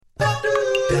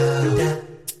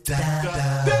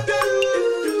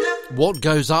What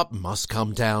goes up must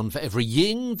come down. For every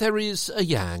yin, there is a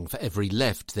yang. For every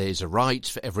left, there is a right.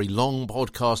 For every long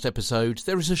podcast episode,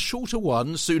 there is a shorter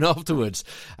one soon afterwards.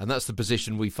 And that's the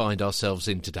position we find ourselves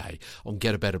in today on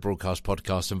Get a Better Broadcast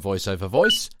Podcast and Voice Over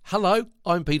Voice. Hello,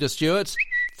 I'm Peter Stewart.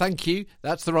 Thank you.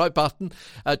 That's the right button.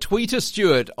 Tweeter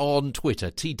Stewart on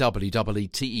Twitter,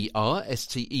 TWWTER,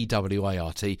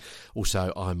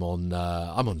 Also, I'm on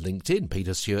LinkedIn,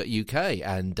 Peter Stewart UK,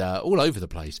 and all over the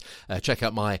place. Check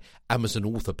out my Amazon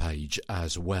author page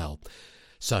as well.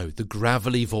 So, the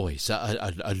gravelly voice,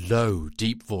 a low,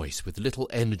 deep voice with little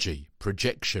energy,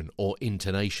 projection or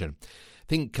intonation.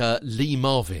 Think Lee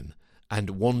Marvin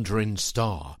and Wandering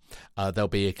Star. There'll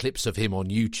be a clips of him on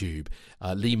YouTube.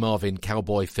 Lee Marvin,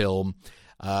 cowboy film,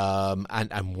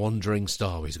 and Wandering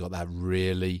Star. He's got that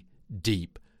really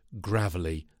deep,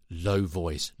 gravelly, low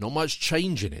voice. Not much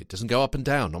change in it. Doesn't go up and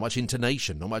down. Not much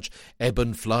intonation. Not much ebb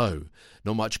and flow.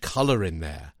 Not much colour in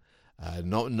there.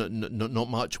 Not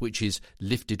much which is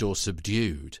lifted or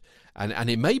subdued. And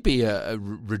it may be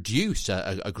reduce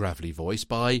a gravelly voice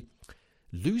by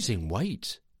losing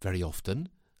weight very often.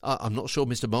 I'm not sure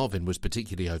Mr. Marvin was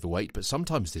particularly overweight, but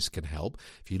sometimes this can help.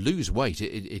 If you lose weight,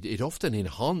 it often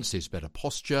enhances better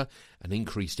posture and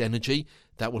increased energy.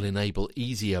 That will enable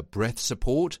easier breath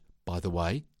support. By the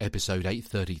way, episode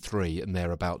 833 and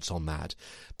thereabouts on that.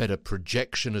 Better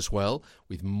projection as well,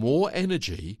 with more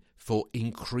energy for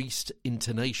increased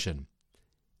intonation.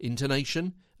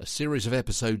 Intonation, a series of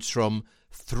episodes from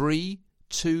 3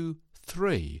 to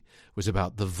 3, was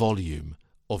about the volume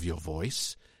of your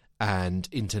voice and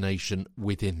intonation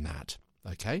within that.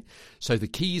 Okay? So the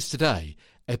keys today,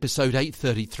 episode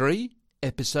 833,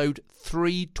 episode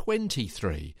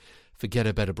 323. For Get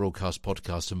a Better Broadcast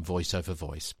Podcast and Voice Over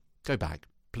Voice. Go back.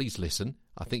 Please listen.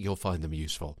 I think you'll find them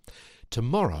useful.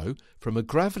 Tomorrow, from a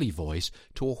gravelly voice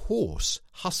to a hoarse,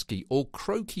 husky or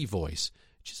croaky voice,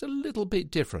 which is a little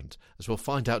bit different, as we'll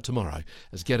find out tomorrow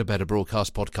as Get a Better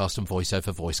Broadcast Podcast and Voice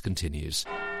Over Voice continues.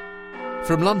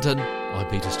 From London, I'm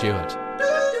Peter Stewart.